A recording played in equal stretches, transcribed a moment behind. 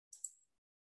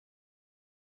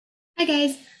Hi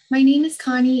guys, my name is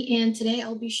Connie and today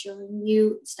I'll be showing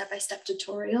you step-by-step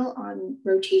tutorial on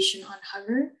rotation on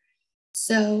hover.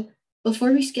 So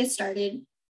before we get started,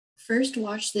 first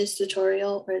watch this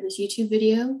tutorial or this YouTube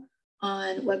video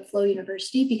on Webflow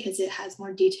University because it has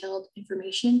more detailed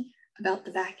information about the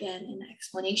back end and the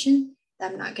explanation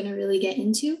that I'm not going to really get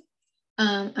into.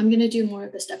 I'm going to do more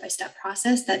of the step-by-step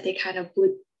process that they kind of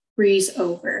breeze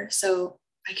over so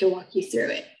I can walk you through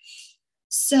it.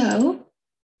 So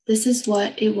this is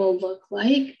what it will look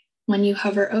like. When you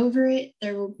hover over it,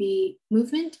 there will be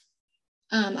movement.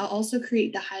 I'll also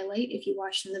create the highlight. If you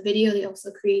watched in the video, they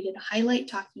also created a highlight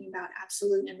talking about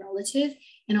absolute and relative.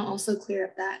 And I'll also clear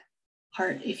up that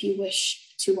part if you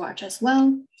wish to watch as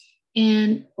well.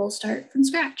 And we'll start from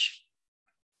scratch.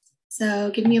 So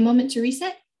give me a moment to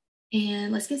reset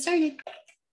and let's get started.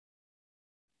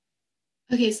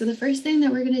 Okay, so the first thing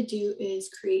that we're gonna do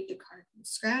is create the card from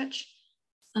scratch.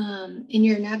 In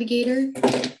your navigator,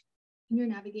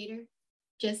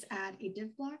 just add a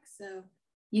div block. So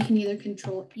you can either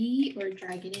Control E or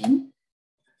drag it in.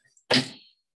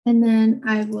 And then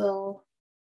I will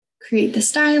create the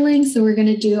styling. So we're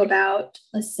gonna do about,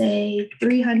 let's say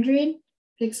 300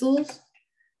 pixels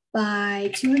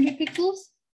by 200 pixels.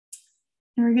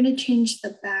 And we're gonna change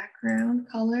the background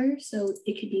color so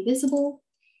it could be visible.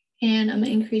 And I'm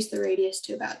gonna increase the radius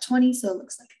to about 20 so it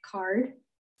looks like a card.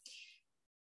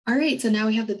 All right, so now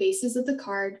we have the basis of the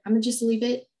card. I'm gonna just leave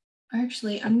it.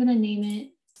 Actually, I'm gonna name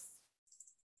it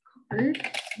card.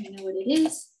 You know what it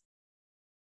is.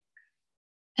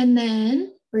 And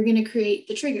then we're gonna create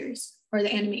the triggers or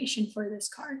the animation for this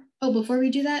card. Oh, before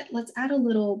we do that, let's add a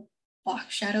little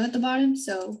box shadow at the bottom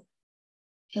so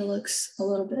it looks a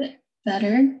little bit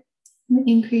better. I'm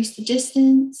gonna increase the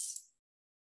distance,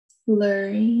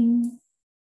 blurring,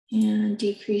 and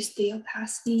decrease the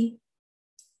opacity,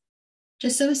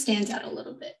 just so it stands out a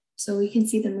little bit. So we can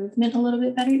see the movement a little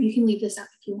bit better. You can leave this out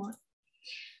if you want.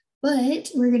 But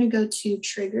we're gonna go to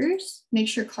triggers, make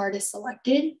sure card is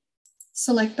selected,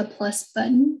 select the plus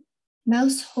button,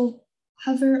 mouse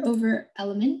hover over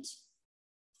element,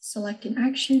 select an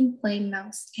action, play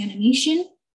mouse animation,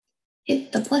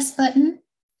 hit the plus button.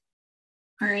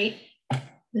 All right,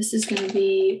 this is gonna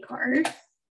be card.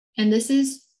 And this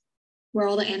is where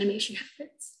all the animation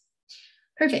happens.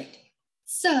 Perfect.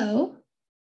 So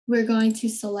we're going to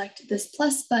select this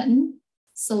plus button,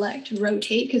 select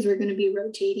rotate because we're going to be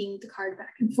rotating the card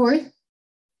back and forth.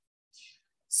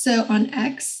 So on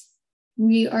X,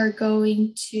 we are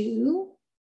going to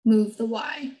move the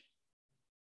Y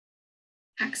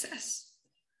axis.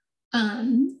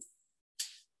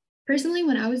 Personally,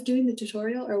 when I was doing the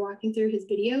tutorial or walking through his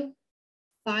video,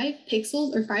 5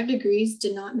 pixels or 5 degrees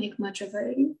did not make much of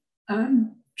a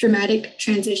dramatic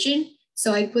transition.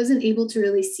 So I wasn't able to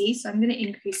really see, so I'm going to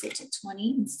increase it to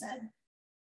 20 instead.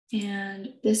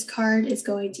 And this card is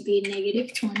going to be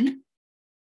 -20.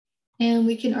 And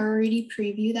we can already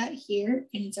preview that here,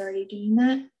 and it's already doing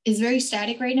that. It's very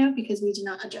static right now because we did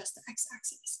not adjust the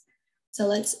x-axis. So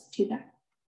let's do that.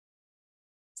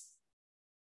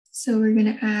 So we're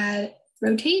going to add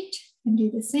rotate and do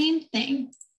the same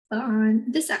thing, but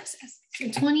on this axis.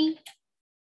 So 20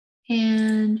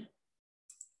 and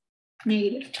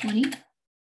 -20.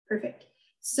 Perfect.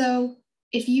 So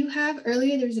if you have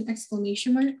earlier, there's an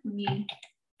exclamation mark. Let me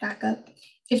back up.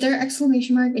 If there are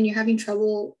exclamation mark and you're having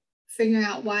trouble figuring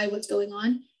out what's going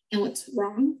on and what's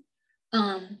wrong,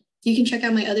 you can check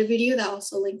out my other video that I'll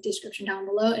also link description down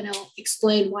below, and I'll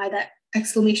explain why that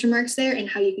exclamation mark's there and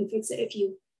how you can fix it if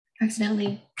you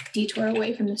accidentally detour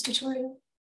away from this tutorial.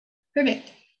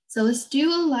 Perfect. So let's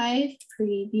do a live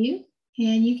preview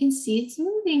and you can see it's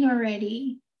moving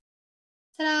already.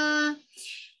 Ta-da!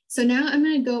 So now I'm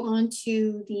going to go on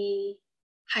to the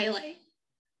highlight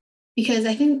because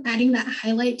I think adding that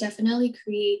highlight definitely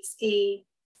creates a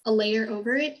layer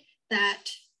over it that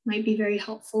might be very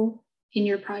helpful in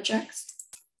your projects.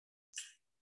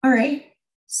 All right,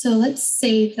 so let's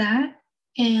save that.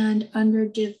 And under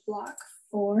div block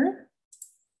 4,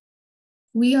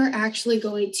 we are actually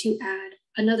going to add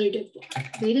another div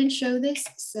block. They didn't show this,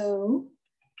 so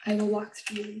I will walk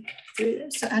through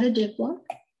this. So add a div block.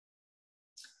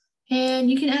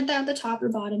 And you can add that at the top or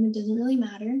bottom, it doesn't really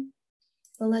matter.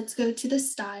 But let's go to the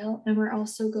style, and we're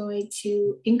also going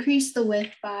to increase the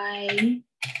width by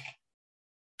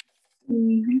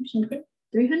 300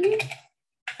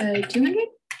 by 200.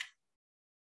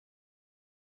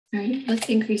 All right, let's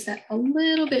increase that a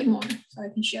little bit more so I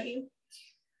can show you.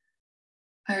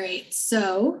 All right,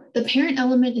 so the parent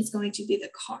element is going to be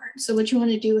the card. So what you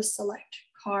want to do is select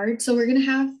card. So we're going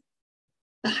to have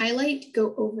the highlight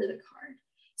go over the card.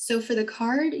 So for the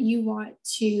card, you want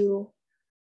to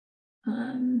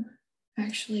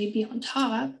actually be on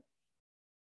top.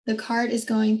 The card is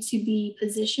going to be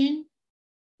position,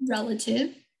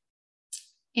 relative,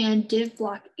 and div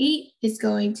block 8 is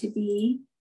going to be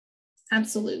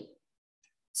absolute.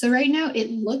 So right now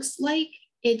it looks like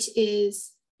it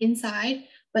is inside,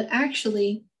 but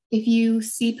actually if you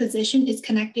see position is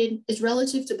connected, is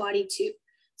relative to body 2.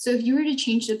 So if you were to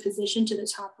change the position to the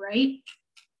top right,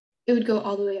 it would go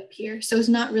all the way up here. So it's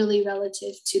not really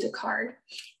relative to the card.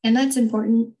 And that's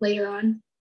important later on.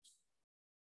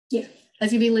 Yeah,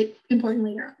 that's gonna be important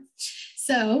later on.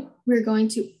 So we're going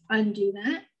to undo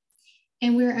that.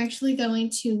 And we're actually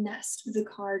going to nest the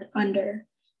card under.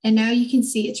 And now you can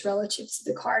see it's relative to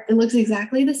the card. It looks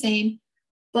exactly the same,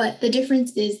 but the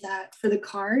difference is that for the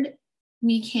card,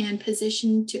 we can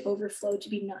position to overflow to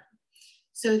be none.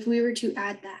 So if we were to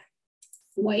add that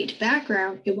white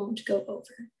background, it won't go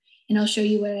over. And I'll show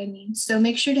you what I mean. So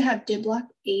make sure to have div block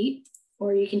 8,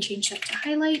 or you can change that to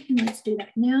highlight. And let's do that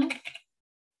now.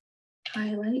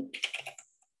 Highlight.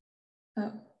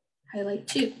 Oh, highlight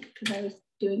 2, because I was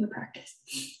doing the practice.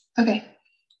 Okay,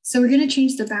 so we're going to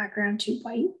change the background to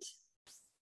white.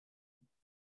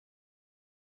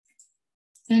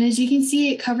 And as you can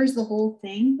see, it covers the whole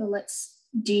thing, but let's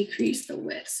decrease the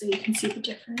width so you can see the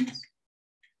difference.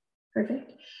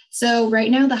 Perfect. So right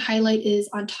now the highlight is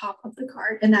on top of the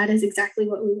card, and that is exactly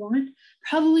what we want.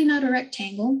 Probably not a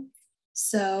rectangle.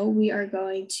 So we are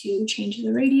going to change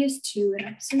the radius to an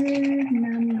absurd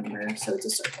number, so it's a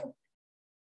circle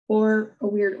or a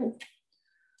weird oval.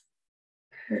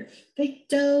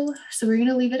 Perfecto. So we're going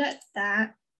to leave it at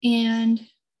that and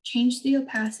change the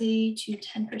opacity to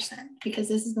 10% because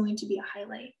this is going to be a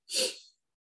highlight.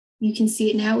 You can see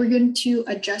it now. We're going to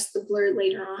adjust the blur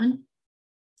later on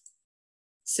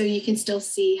so you can still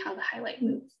see how the highlight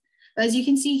moves. But as you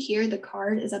can see here, the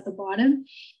card is at the bottom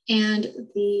and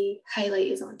the highlight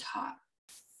is on top.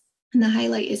 And the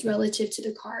highlight is relative to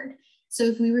the card. So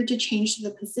if we were to change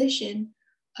the position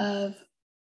of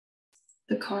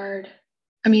the card,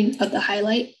 of the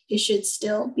highlight, it should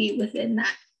still be within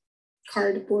that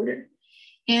card border.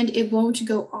 And it won't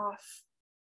go off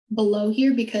below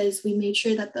here because we made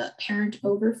sure that the parent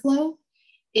overflow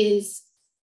is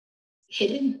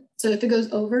hidden. So if it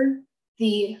goes over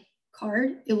the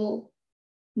card, it will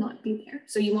not be there.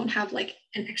 So you won't have like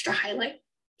an extra highlight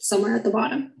somewhere at the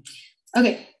bottom.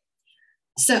 Okay,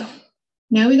 so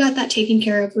now we got that taken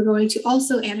care of. We're going to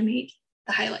also animate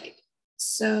the highlight.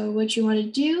 So what you want to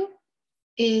do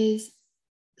is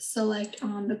select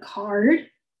on the card,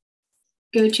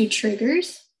 go to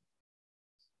triggers.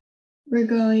 We're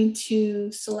going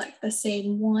to select the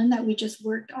same one that we just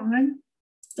worked on,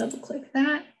 double click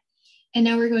that. And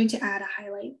now we're going to add a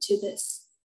highlight to this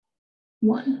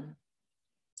one.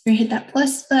 We're gonna hit that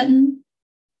plus button.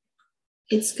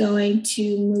 It's going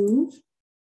to move.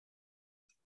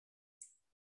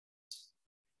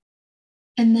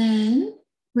 And then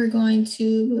we're going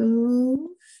to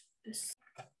move this.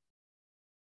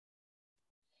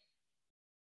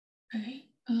 All right,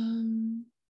 I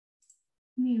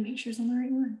need to make sure it's on the right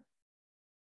one.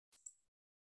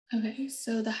 Okay,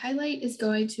 so the highlight is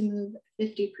going to move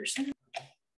 50%.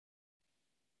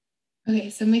 Okay,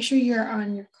 so make sure you're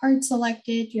on your card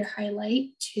selected, your highlight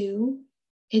too.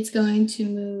 It's going to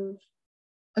move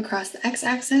across the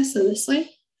x-axis, so this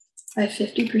way, by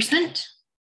 50%.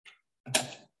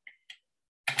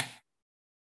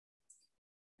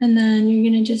 And then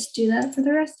you're gonna just do that for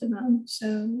the rest of them.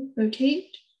 So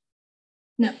rotate,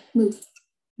 no, move.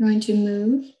 You're going to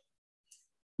move.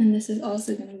 And this is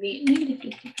also gonna be negative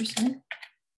 50%.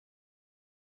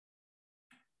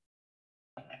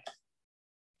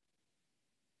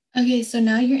 Okay, so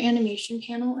now your animation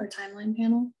panel or timeline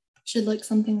panel should look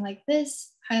something like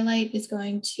this. Highlight is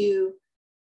going to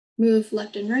move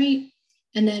left and right,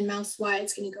 and then mouse Y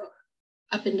is going to go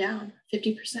up and down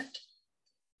 50%.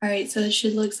 All right, so it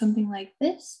should look something like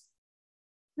this.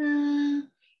 And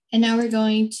now we're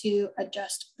going to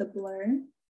adjust the blur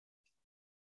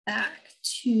back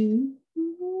to,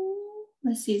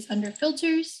 let's see, it's under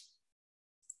filters.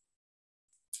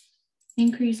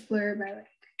 Increase blur by like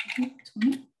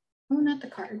 20. Oh, not the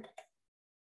card.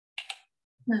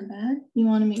 Not bad. You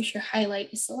want to make sure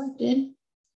highlight is selected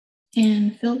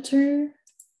and filter.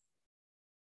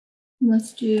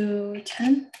 Let's do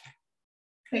 10.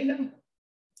 There you go.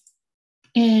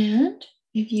 And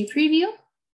if you preview,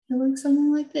 it looks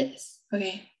something like this.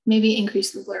 Okay, maybe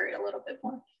increase the blur a little bit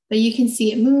more, but you can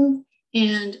see it move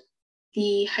and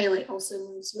the highlight also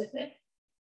moves with it.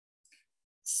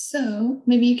 So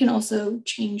maybe you can also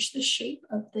change the shape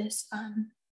of this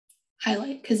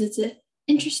highlight because it's an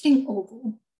interesting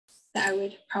oval. that I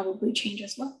would probably change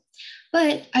as well.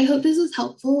 But I hope this was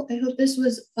helpful. I hope this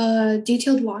was a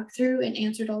detailed walkthrough and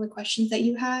answered all the questions that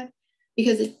you had,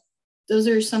 because those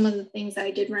are some of the things that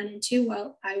I did run into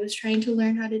while I was trying to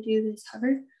learn how to do this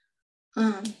hover.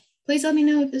 Please let me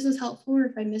know if this was helpful, or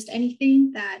if I missed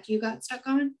anything that you got stuck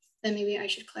on, then maybe I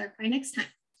should clarify next time.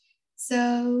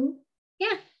 So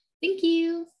yeah, thank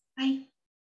you. Bye.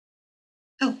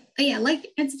 Oh yeah, like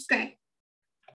and subscribe.